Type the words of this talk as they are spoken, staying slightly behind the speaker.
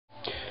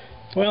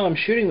Well, I'm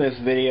shooting this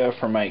video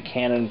for my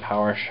Canon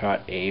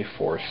PowerShot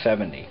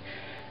A470.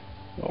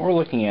 What we're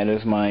looking at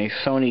is my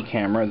Sony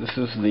camera. This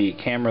is the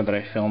camera that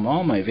I film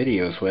all my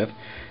videos with.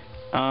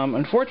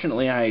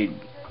 Unfortunately, I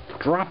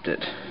dropped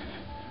it.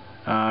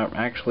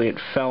 Actually, it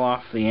fell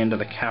off the end of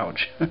the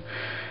couch.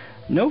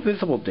 No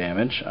visible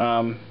damage,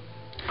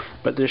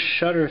 but this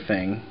shutter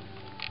thing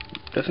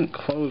doesn't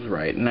close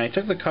right. And I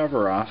took the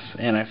cover off,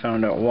 and I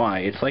found out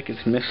why. It's like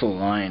it's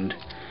misaligned.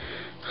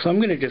 So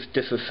I'm going to just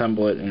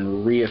disassemble it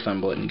and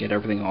reassemble it and get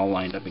everything all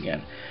lined up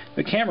again.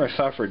 The camera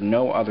suffered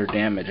no other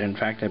damage. In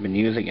fact, I've been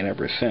using it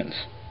ever since.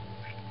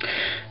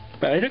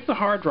 But I took the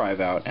hard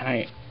drive out, and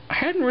I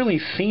hadn't really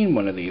seen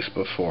one of these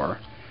before.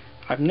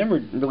 I've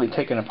never really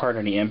taken apart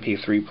any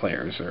MP3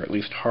 players, or at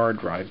least hard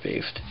drive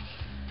based.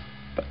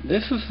 But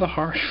this is the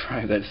hard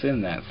drive that's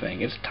in that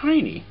thing. It's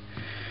tiny.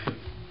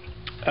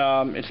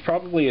 It's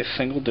probably a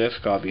single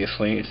disc,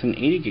 obviously. It's an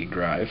 80 gig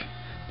drive.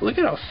 But look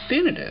at how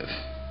thin it is.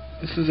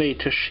 This is a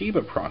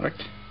Toshiba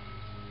product.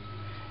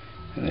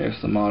 And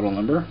there's the model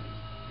number.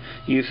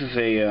 Uses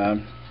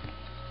a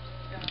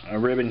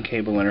ribbon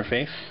cable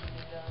interface.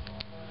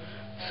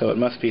 So it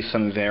must be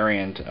some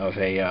variant of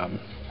a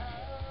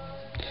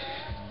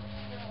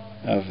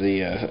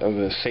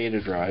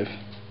SATA drive.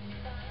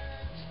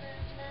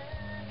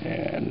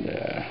 And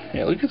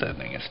yeah, look at that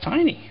thing. It's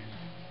tiny.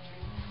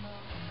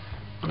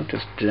 I'll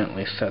just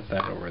gently set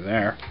that over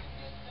there.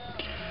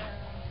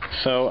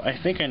 So I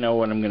think I know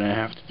what I'm going to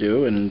have to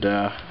do, and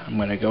I'm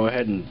going to go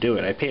ahead and do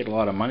it. I paid a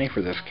lot of money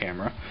for this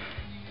camera,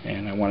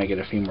 and I want to get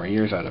a few more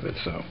years out of it,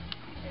 so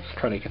let's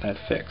try to get that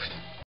fixed.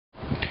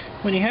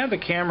 When you have the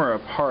camera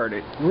apart,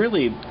 it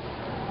really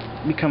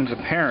becomes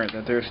apparent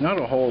that there's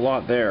not a whole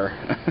lot there.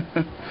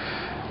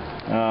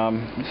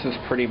 This is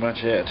pretty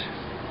much it.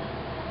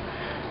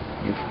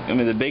 I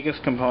mean, the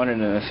biggest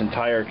component in this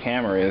entire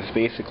camera is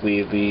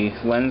basically the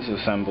lens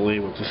assembly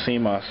with the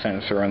CMOS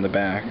sensor on the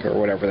back, or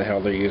whatever the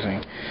hell they're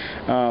using.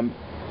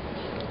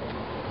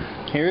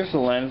 Here's the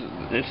lens.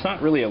 It's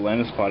not really a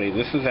lens body.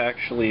 This is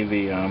actually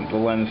the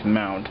lens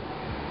mount,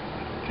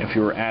 if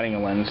you were adding a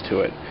lens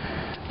to it.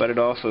 But it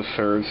also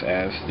serves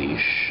as the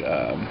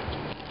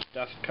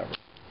dust cover.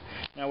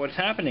 Now what's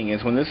happening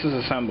is when this is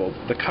assembled,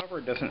 the cover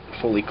doesn't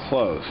fully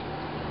close.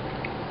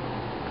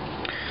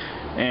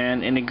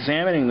 And in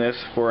examining this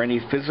for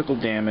any physical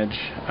damage,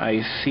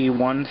 I see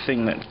one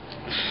thing that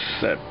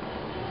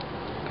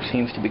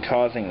seems to be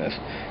causing this.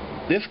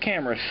 This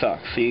camera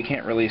sucks, so you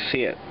can't really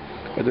see it.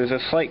 But there's a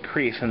slight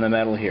crease in the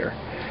metal here.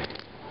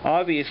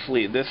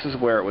 Obviously, this is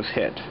where it was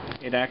hit.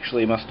 It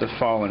actually must have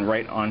fallen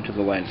right onto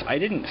the lens. I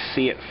didn't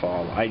see it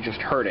fall, I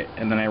just heard it,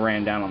 and then I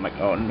ran down. I'm like,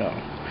 oh no.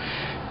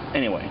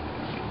 Anyway,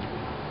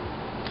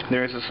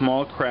 there's a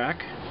small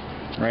crack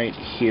right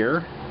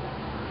here.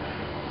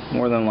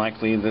 More than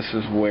likely, this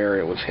is where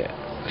it was hit.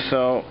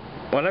 So,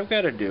 what I've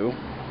got to do,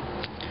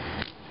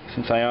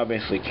 since I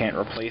obviously can't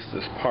replace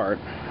this part,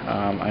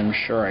 I'm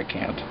sure I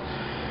can't,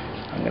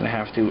 I'm going to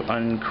have to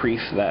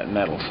uncrease that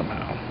metal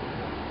somehow.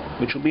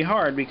 Which will be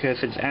hard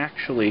because it's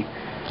actually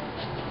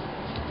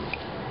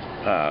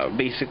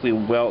basically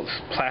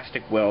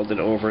plastic welded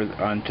over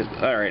onto...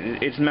 Alright,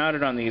 it's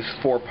mounted on these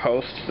 4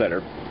 posts that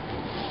are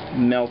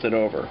melted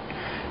over,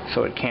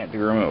 so it can't be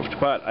removed.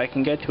 But I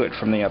can get to it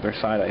from the other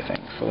side, I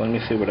think. So let me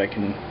see what I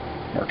can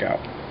work out.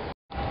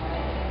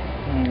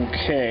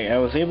 Okay, I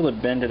was able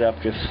to bend it up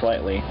just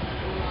slightly.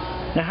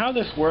 Now how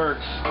this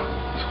works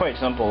is quite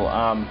simple.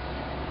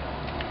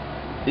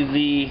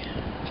 The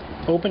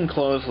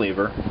open-close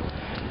lever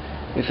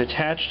is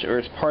attached, or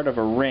is part of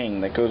a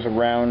ring that goes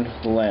around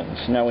the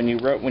lens. Now when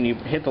you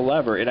hit the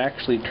lever, it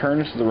actually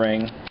turns the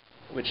ring,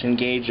 which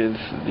engages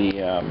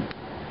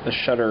the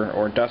shutter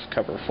or dust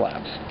cover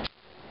flaps.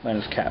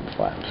 Lens cap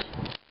flaps.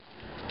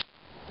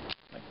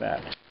 Like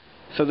that.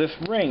 So this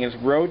ring is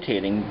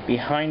rotating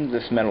behind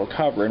this metal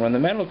cover, and when the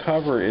metal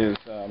cover is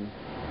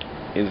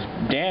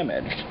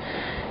damaged,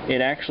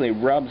 it actually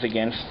rubs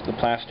against the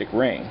plastic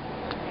ring.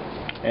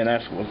 And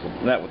that's what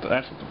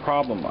the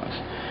problem was.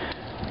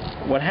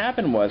 What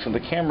happened was, when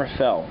the camera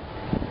fell,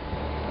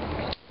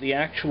 the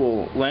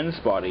actual lens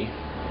body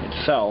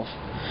itself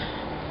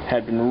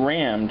had been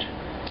rammed,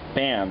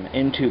 bam,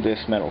 into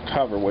this metal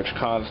cover, which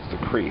caused the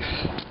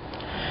crease.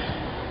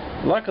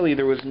 Luckily,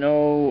 there was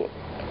no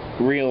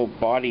real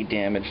body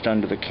damage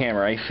done to the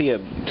camera. I see a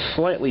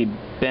slightly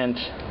bent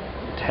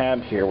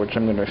tab here, which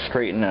I'm going to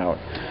straighten out.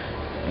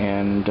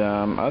 And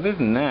other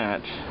than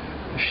that,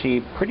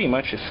 she pretty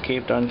much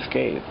escaped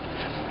unscathed.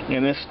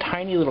 And this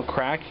tiny little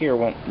crack here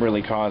won't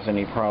really cause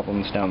any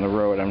problems down the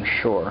road, I'm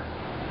sure.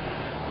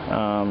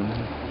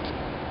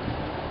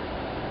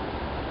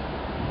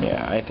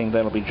 Yeah, I think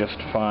that'll be just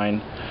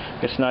fine.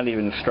 It's not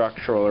even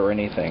structural or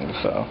anything,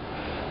 so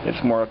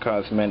it's more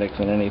cosmetic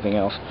than anything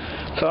else.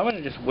 So I'm going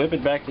to just whip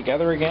it back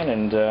together again,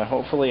 and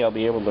hopefully I'll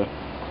be able to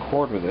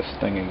record with this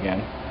thing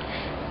again.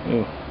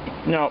 Ooh.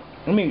 Now,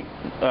 let me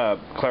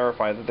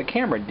clarify that the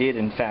camera did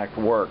in fact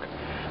work,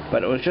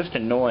 but it was just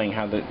annoying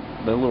how the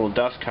little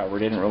dust cover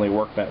didn't really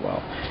work that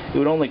well. It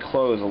would only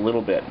close a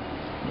little bit,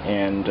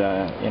 and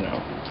you know,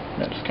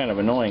 that's kind of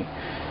annoying.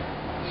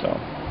 So,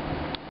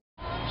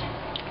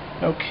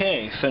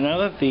 okay, so now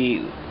that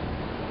the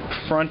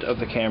front of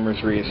the camera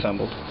is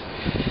reassembled,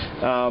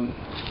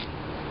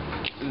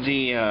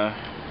 the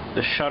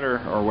shutter,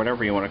 or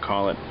whatever you want to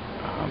call it,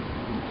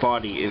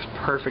 body is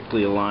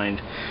perfectly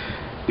aligned.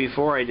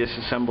 Before I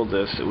disassembled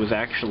this, it was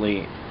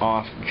actually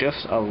off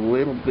just a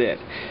little bit.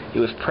 It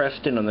was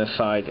pressed in on this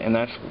side, and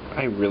that's,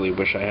 I really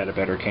wish I had a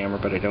better camera,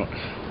 but I don't.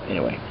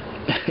 Anyway,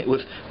 it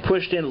was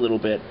pushed in a little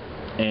bit,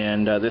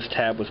 and this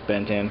tab was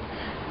bent in.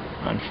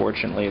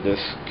 Unfortunately, this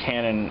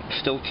Canon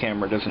still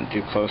camera doesn't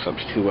do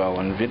close-ups too well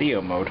in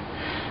video mode,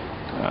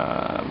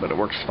 but it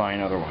works fine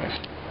otherwise.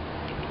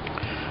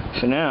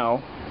 So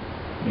now,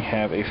 we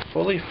have a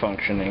fully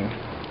functioning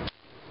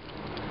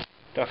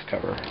dust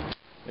cover.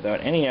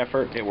 Without any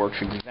effort, it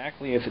works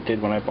exactly as it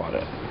did when I bought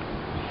it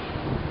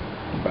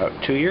about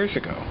 2 years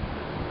ago.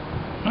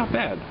 Not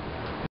bad.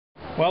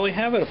 While we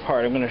have it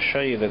apart, I'm going to show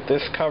you that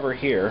this cover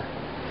here,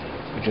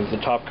 which is the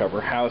top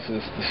cover,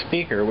 houses the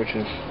speaker, which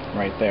is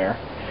right there,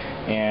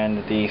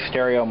 and the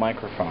stereo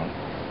microphone.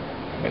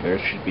 There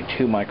should be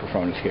 2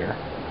 microphones here.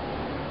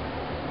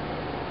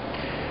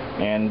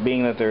 And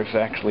being that there's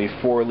actually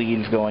 4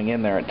 leads going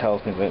in there, it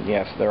tells me that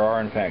yes, there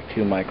are in fact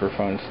 2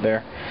 microphones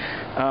there.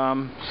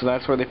 So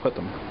that's where they put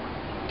them.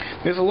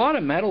 There's a lot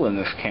of metal in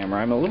this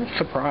camera. I'm a little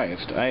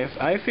surprised.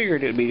 I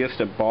figured it would be just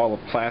a ball of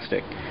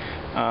plastic.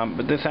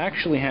 But this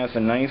actually has a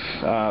nice,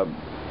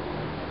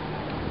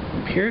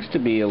 appears to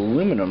be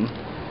aluminum.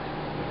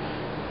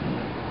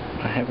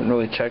 I haven't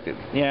really checked it.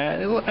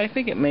 Yeah, I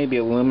think it may be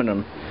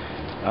aluminum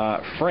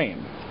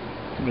frame,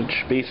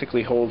 which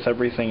basically holds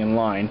everything in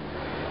line.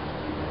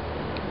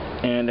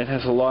 And it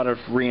has a lot of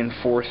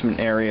reinforcement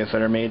areas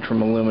that are made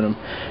from aluminum.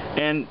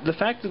 And the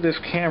fact that this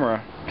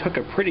camera took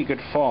a pretty good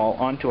fall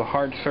onto a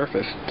hard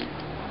surface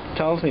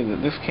tells me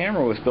that this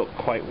camera was built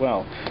quite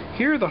well.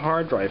 Here are the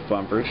hard drive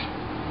bumpers.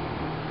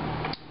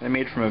 They're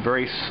made from a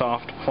very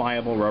soft,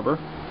 pliable rubber.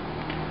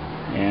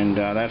 And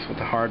that's what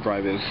the hard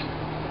drive is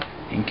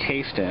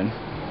encased in.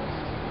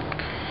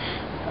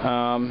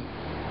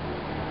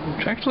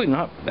 It's actually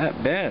not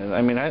that bad.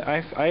 I mean,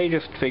 I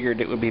just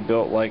figured it would be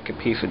built like a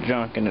piece of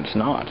junk, and it's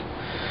not.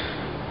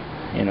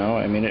 You know,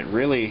 I mean, it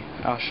really.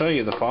 I'll show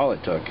you the fall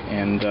it took,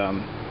 and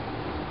I'm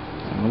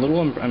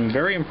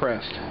very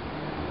impressed.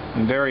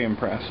 I'm very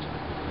impressed.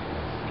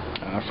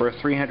 For a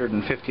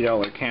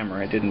 $350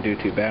 camera, it didn't do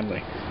too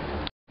badly.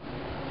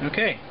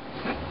 Okay,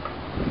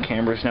 the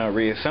camera's now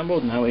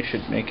reassembled. Now we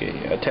should make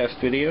a test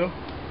video.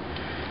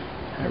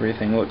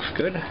 Everything looks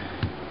good.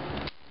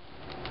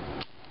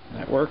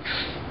 That works.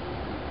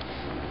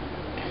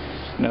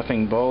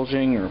 Nothing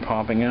bulging or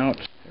popping out.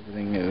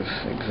 Everything is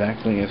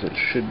exactly as it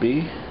should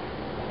be.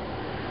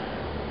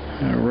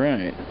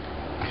 Alright.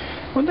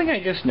 One thing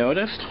I just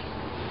noticed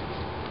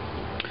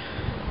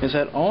is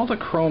that all the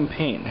chrome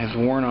paint has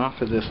worn off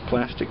of this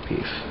plastic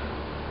piece.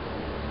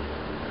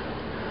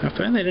 I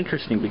find that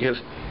interesting because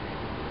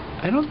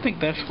I don't think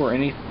that's where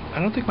I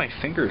don't think my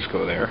fingers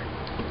go there.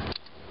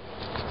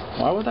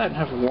 Why would that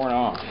have worn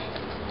off?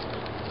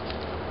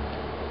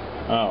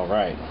 Oh,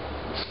 right.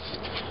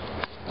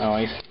 Oh,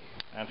 I see.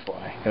 That's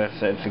why.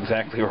 That's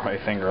exactly where my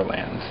finger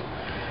lands.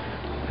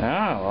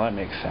 Oh, well, that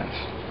makes sense.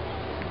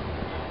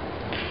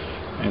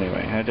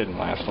 Anyway, that didn't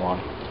last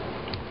long.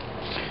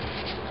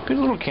 Good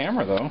little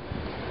camera, though.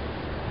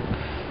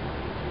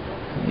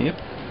 Yep.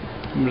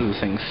 What is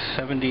this thing?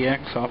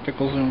 70x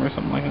optical zoom or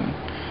something like that?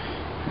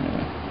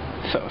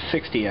 So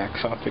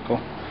 60x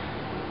optical.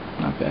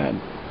 Not bad.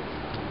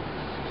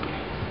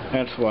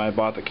 That's why I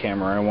bought the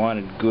camera. I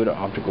wanted good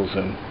optical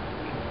zoom.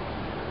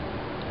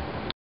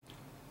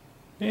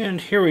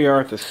 And here we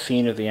are at the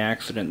scene of the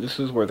accident. This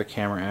is where the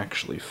camera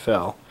actually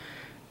fell,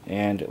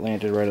 and it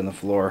landed right on the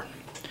floor.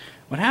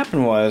 What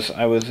happened was,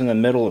 I was in the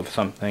middle of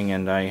something,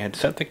 and I had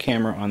set the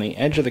camera on the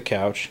edge of the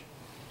couch,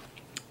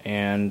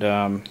 and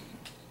I'm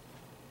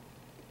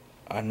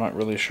not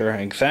really sure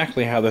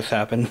exactly how this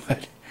happened,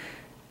 but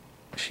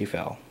she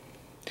fell.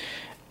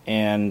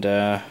 And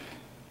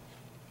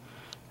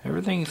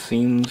everything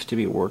seems to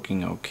be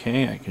working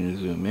okay. I can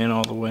zoom in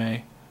all the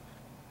way.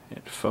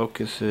 It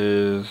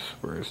focuses.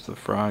 Where's the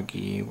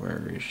froggy?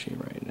 Where is she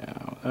right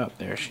now? Oh,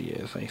 there she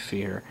is. I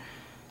see her.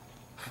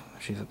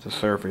 She's at the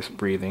surface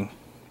breathing.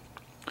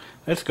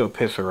 Let's go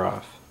piss her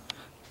off.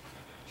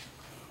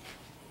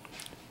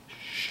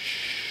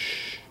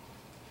 Shh.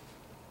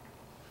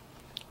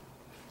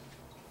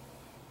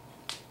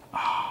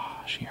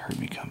 Ah, she heard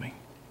me coming.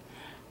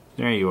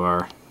 There you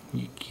are,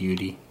 you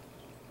cutie.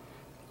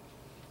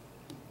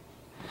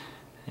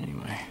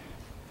 Anyway.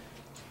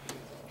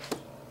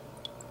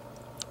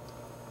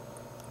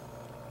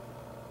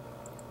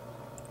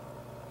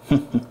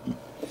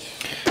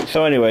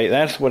 So anyway,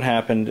 that's what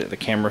happened. The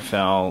camera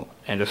fell.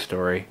 End of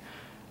story.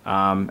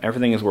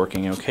 Everything is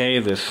working okay.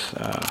 This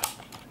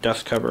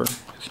dust cover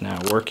is now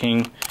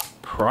working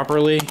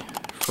properly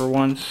for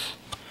once.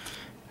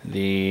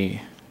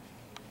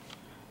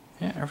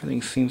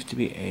 Everything seems to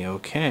be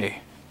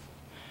a-okay.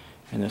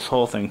 And this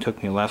whole thing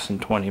took me less than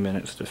 20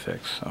 minutes to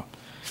fix, so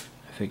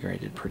I figure I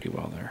did pretty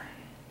well there.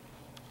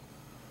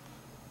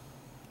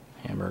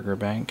 hamburger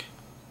bank.